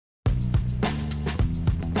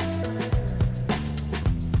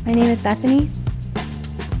My name is Bethany.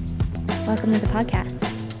 Welcome to the podcast.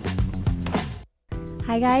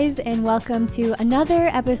 Hi guys, and welcome to another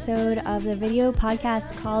episode of the video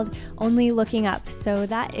podcast called Only Looking Up. So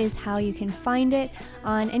that is how you can find it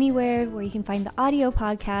on anywhere where you can find the audio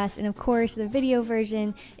podcast. And of course, the video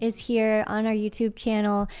version is here on our YouTube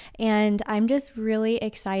channel. And I'm just really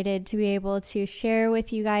excited to be able to share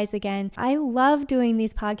with you guys again. I love doing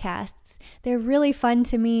these podcasts. They're really fun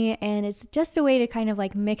to me, and it's just a way to kind of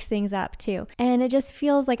like mix things up too. And it just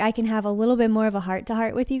feels like I can have a little bit more of a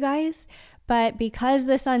heart-to-heart with you guys. But because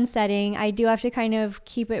the sun's setting, I do have to kind of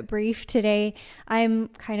keep it brief today. I'm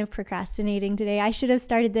kind of procrastinating today. I should have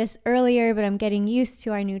started this earlier, but I'm getting used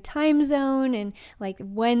to our new time zone and like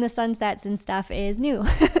when the sun sets and stuff is new.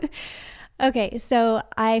 Okay, so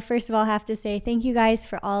I first of all have to say thank you guys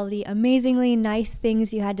for all the amazingly nice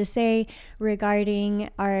things you had to say regarding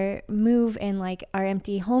our move and like our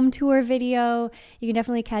empty home tour video. You can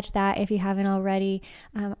definitely catch that if you haven't already.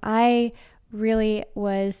 I really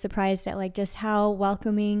was surprised at like just how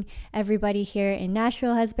welcoming everybody here in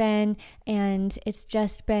Nashville has been, and it's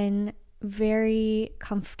just been very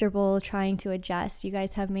comfortable trying to adjust. You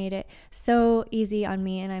guys have made it so easy on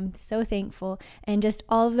me, and I'm so thankful. And just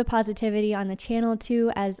all of the positivity on the channel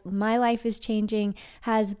too, as my life is changing,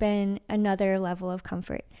 has been another level of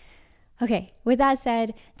comfort. Okay, with that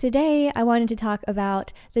said, today I wanted to talk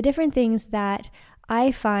about the different things that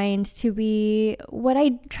I find to be what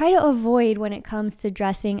I try to avoid when it comes to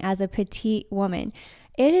dressing as a petite woman.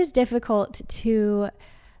 It is difficult to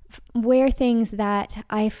wear things that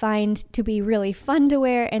I find to be really fun to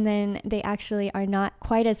wear, and then they actually are not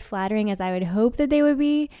quite as flattering as I would hope that they would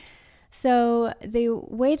be. So the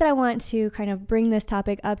way that I want to kind of bring this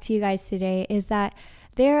topic up to you guys today is that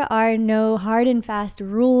there are no hard and fast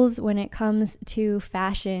rules when it comes to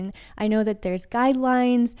fashion. I know that there's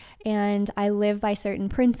guidelines, and I live by certain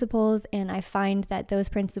principles, and I find that those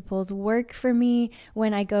principles work for me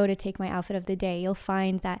when I go to take my outfit of the day. You'll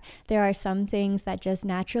find that there are some things that just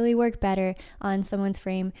naturally work better on someone's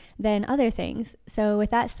frame than other things. So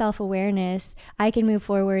with that self-awareness, I can move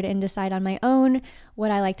forward and decide on my own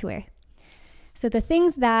what I like to wear. So the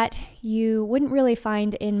things that you wouldn't really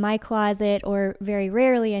find in my closet, or very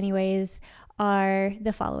rarely anyways, are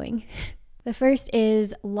the following. The first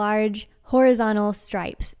is large horizontal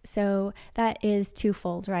stripes. So that is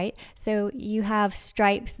twofold, right? So you have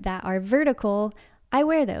stripes that are vertical. I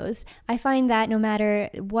wear those. I find that no matter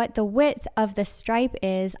what the width of the stripe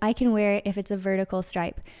is, I can wear it if it's a vertical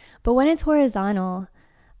stripe. But when it's horizontal,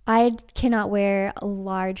 I cannot wear a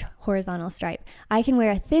large horizontal stripe. I can wear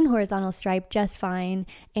a thin horizontal stripe just fine,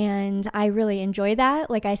 and I really enjoy that.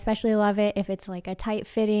 Like, I especially love it if it's like a tight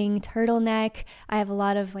fitting turtleneck. I have a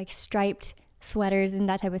lot of like striped sweaters and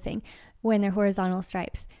that type of thing when they're horizontal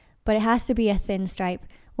stripes, but it has to be a thin stripe.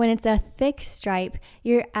 When it's a thick stripe,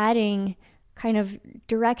 you're adding kind of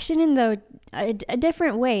direction in a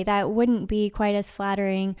different way that wouldn't be quite as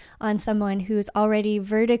flattering on someone who's already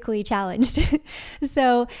vertically challenged.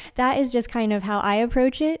 So that is just kind of how I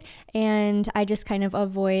approach it, and I just kind of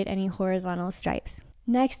avoid any horizontal stripes.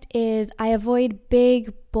 Next is I avoid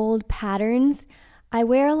big, bold patterns. I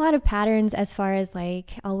wear a lot of patterns as far as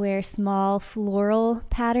like I'll wear small floral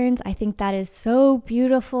patterns. I think that is so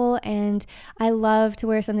beautiful, and I love to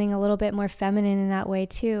wear something a little bit more feminine in that way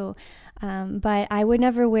too. But I would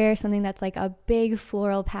never wear something that's like a big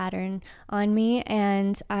floral pattern on me.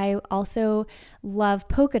 And I also love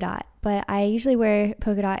polka dot, but I usually wear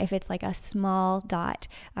polka dot if it's like a small dot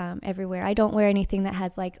everywhere. I don't wear anything that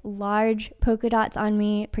has like large polka dots on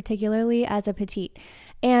me, particularly as a petite.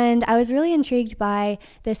 And I was really intrigued by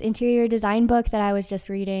this interior design book that I was just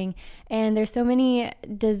reading. And there's so many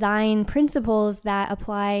design principles that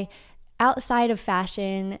apply outside of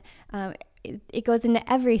fashion. It goes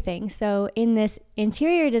into everything. So in this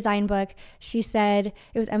interior design book, she said,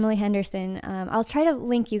 it was Emily Henderson. I'll try to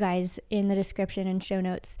link you guys in the description and show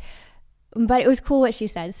notes. But it was cool what she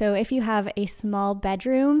said. So if you have a small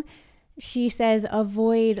bedroom, she says,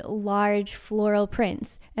 avoid large floral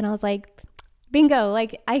prints. And I was like, bingo,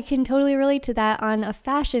 like I can totally relate to that on a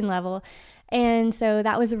fashion level. And so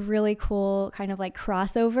that was a really cool kind of like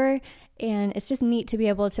crossover. And it's just neat to be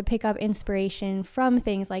able to pick up inspiration from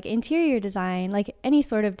things like interior design, like any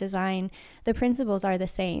sort of design. The principles are the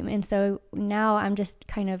same. And so now I'm just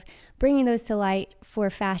kind of bringing those to light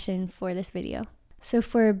for fashion for this video. So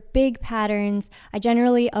for big patterns, I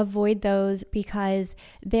generally avoid those because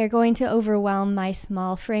they're going to overwhelm my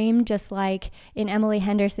small frame, just like in Emily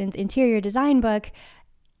Henderson's interior design book.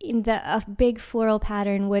 A big floral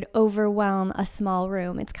pattern would overwhelm a small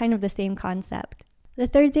room. It's kind of the same concept. The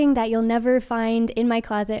third thing that you'll never find in my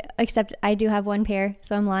closet, except I do have one pair,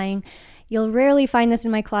 so I'm lying. You'll rarely find this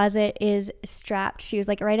in my closet is strapped shoes,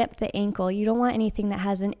 like right up the ankle. You don't want anything that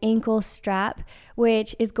has an ankle strap,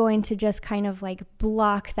 which is going to just kind of like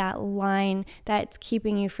block that line that's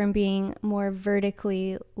keeping you from being more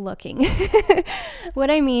vertically looking. What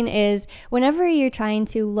I mean is whenever you're trying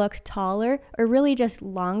to look taller or really just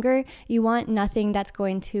longer, you want nothing that's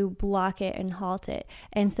going to block it and halt it.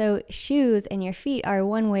 And so shoes and your feet are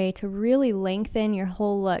one way to really lengthen your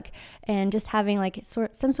whole look, and just having like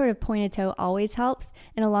some sort of pointed toe always helps.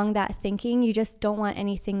 And along that thinking, you just don't want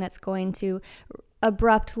anything that's going to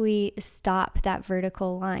abruptly stop that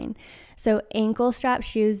vertical line. So ankle strap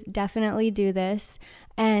shoes definitely do this.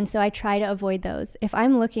 And so I try to avoid those. If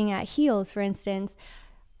I'm looking at heels, for instance,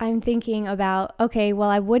 I'm thinking about, okay, well,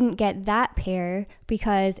 I wouldn't get that pair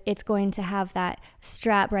because it's going to have that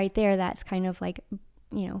strap right there that's kind of like,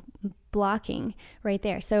 blocking right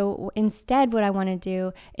there. So instead, what I want to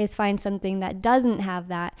do is find something that doesn't have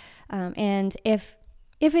that. And if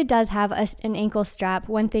it does have an ankle strap,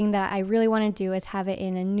 one thing that I really want to do is have it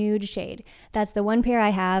in a nude shade. That's the one pair I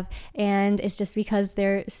have, and it's just because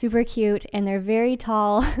they're super cute and they're very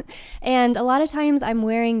tall. And a lot of times I'm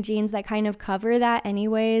wearing jeans that kind of cover that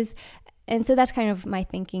anyways. And so that's kind of my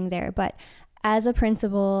thinking there. But as a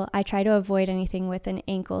principle, I try to avoid anything with an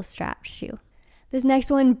ankle strap shoe. This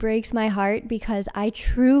next one breaks my heart because I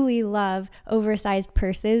truly love oversized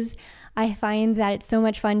purses. I find that it's so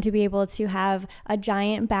much fun to be able to have a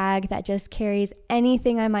giant bag that just carries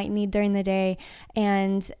anything I might need during the day.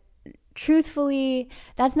 And truthfully,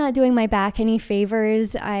 that's not doing my back any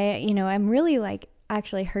favors. I'm really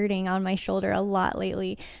actually hurting on my shoulder a lot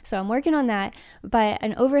lately. So I'm working on that. But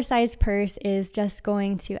an oversized purse is just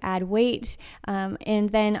going to add weight and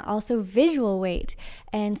then also visual weight.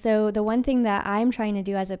 And so the one thing that I'm trying to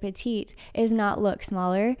do as a petite is not look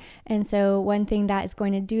smaller. And so one thing that is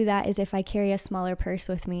going to do that is if I carry a smaller purse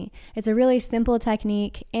with me. It's a really simple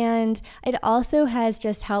technique, and it also has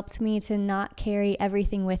just helped me to not carry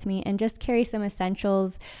everything with me and just carry some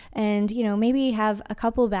essentials and, maybe have a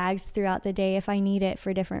couple bags throughout the day if I need it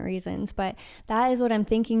for different reasons. But that is what I'm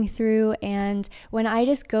thinking through. And when I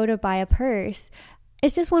just go to buy a purse,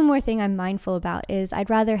 it's just one more thing I'm mindful about is I'd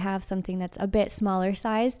rather have something that's a bit smaller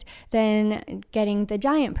sized than getting the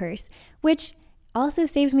giant purse, which also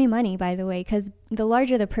saves me money, by the way, because the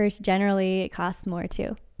larger the purse, generally it costs more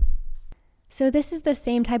too. So this is the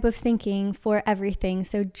same type of thinking for everything.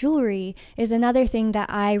 So jewelry is another thing that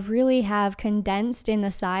I really have condensed in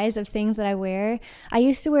the size of things that I wear. I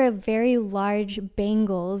used to wear very large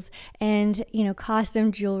bangles and,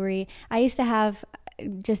 costume jewelry. I used to have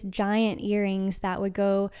just giant earrings that would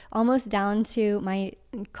go almost down to my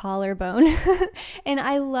collarbone. And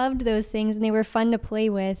I loved those things and they were fun to play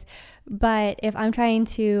with. But if I'm trying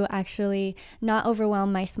to actually not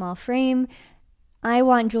overwhelm my small frame, I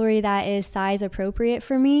want jewelry that is size appropriate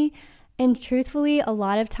for me. And truthfully, a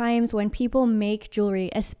lot of times when people make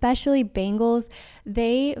jewelry, especially bangles,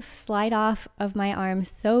 they slide off of my arm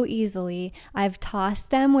so easily. I've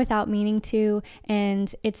tossed them without meaning to,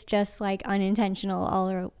 and it's just like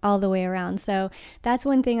unintentional all the way around. So that's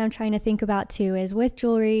one thing I'm trying to think about too, is with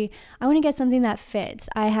jewelry, I want to get something that fits.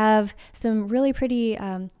 I have some really pretty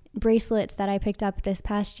bracelets that I picked up this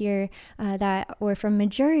past year that were from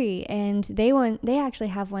Majuri, and they actually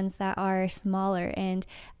have ones that are smaller, and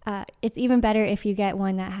it's even better if you get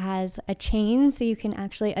one that has a chain so you can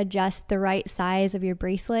actually adjust the right size of your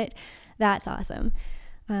bracelet. That's awesome.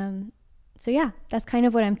 So yeah, that's kind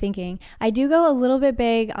of what I'm thinking. I do go a little bit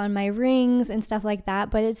big on my rings and stuff like that,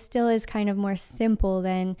 but it still is kind of more simple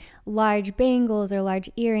than large bangles or large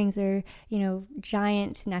earrings or,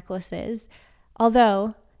 giant necklaces.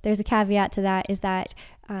 Although there's a caveat to that, is that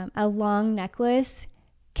a long necklace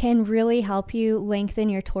can really help you lengthen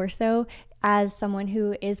your torso as someone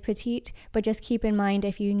who is petite, but just keep in mind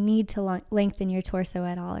if you need to lengthen your torso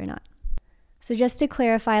at all or not. So just to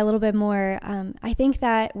clarify a little bit more, I think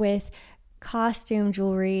that with costume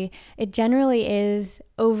jewelry, it generally is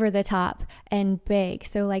over the top and big.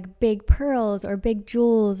 So like big pearls or big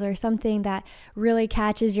jewels or something that really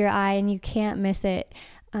catches your eye and you can't miss it.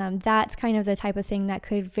 That's kind of the type of thing that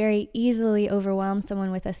could very easily overwhelm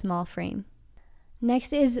someone with a small frame.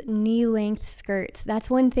 Next is knee-length skirts. That's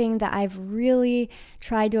one thing that I've really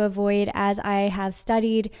tried to avoid as I have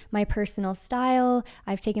studied my personal style.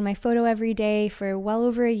 I've taken my photo every day for well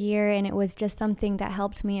over a year, and it was just something that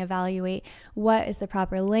helped me evaluate what is the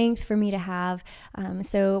proper length for me to have.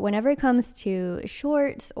 So whenever it comes to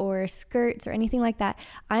shorts or skirts or anything like that,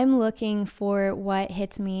 I'm looking for what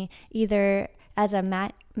hits me either as a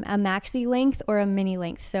a maxi length or a mini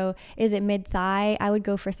length. So is it mid thigh? I would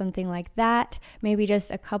go for something like that. Maybe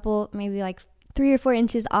just a couple, maybe like 3 or 4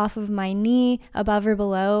 inches off of my knee, above or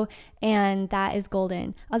below, and that is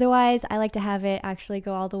golden. Otherwise, I like to have it actually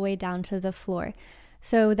go all the way down to the floor.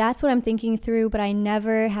 So that's what I'm thinking through, but I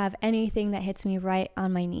never have anything that hits me right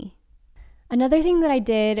on my knee. Another thing that I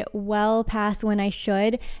did well past when I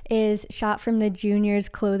should is shop from the juniors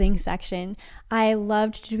clothing section. I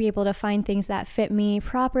loved to be able to find things that fit me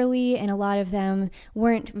properly, and a lot of them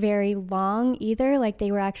weren't very long either. Like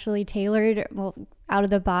they were actually tailored, out of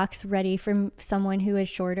the box, ready for someone who is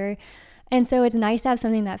shorter. And so it's nice to have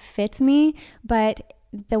something that fits me, but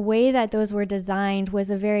the way that those were designed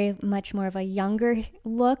was a very much more of a younger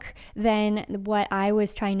look than what I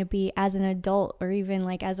was trying to be as an adult or even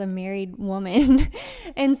like as a married woman.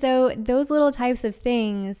 And so those little types of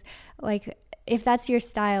things, like if that's your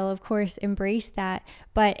style, of course, embrace that.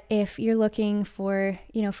 But if you're looking for,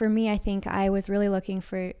 for me, I think I was really looking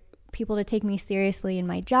for people to take me seriously in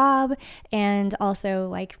my job. And also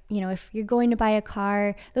like, if you're going to buy a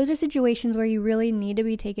car, those are situations where you really need to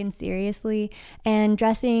be taken seriously, and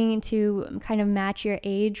dressing to kind of match your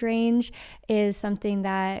age range is something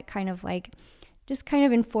that kind of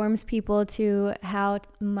informs people to how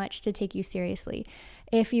much to take you seriously.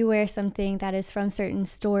 If you wear something that is from certain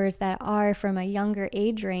stores that are from a younger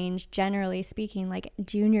age range, generally speaking, like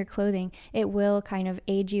junior clothing, it will kind of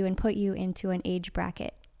age you and put you into an age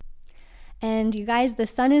bracket. And you guys, the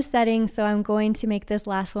sun is setting, so I'm going to make this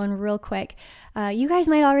last one real quick. You guys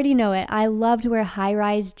might already know it. I love to wear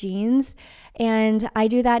high-rise jeans, and I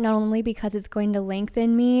do that not only because it's going to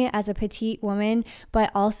lengthen me as a petite woman,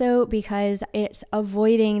 but also because it's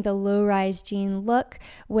avoiding the low-rise jean look,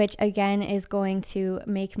 which again is going to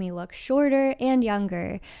make me look shorter and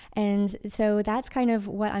younger. And so that's kind of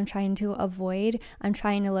what I'm trying to avoid. I'm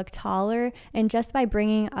trying to look taller, and just by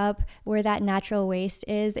bringing up where that natural waist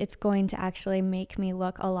is, it's going to actually make me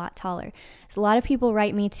look a lot taller. So a lot of people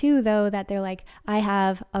write me too, though, that they're like, I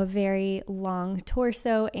have a very long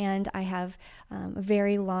torso and I have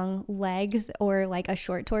very long legs, or like a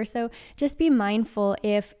short torso. Just be mindful,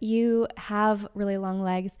 if you have really long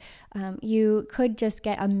legs, you could just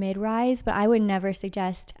get a mid-rise, but I would never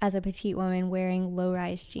suggest as a petite woman wearing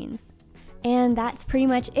low-rise jeans. And that's pretty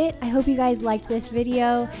much it. I hope you guys liked this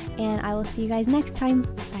video, and I will see you guys next time.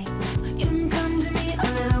 Bye.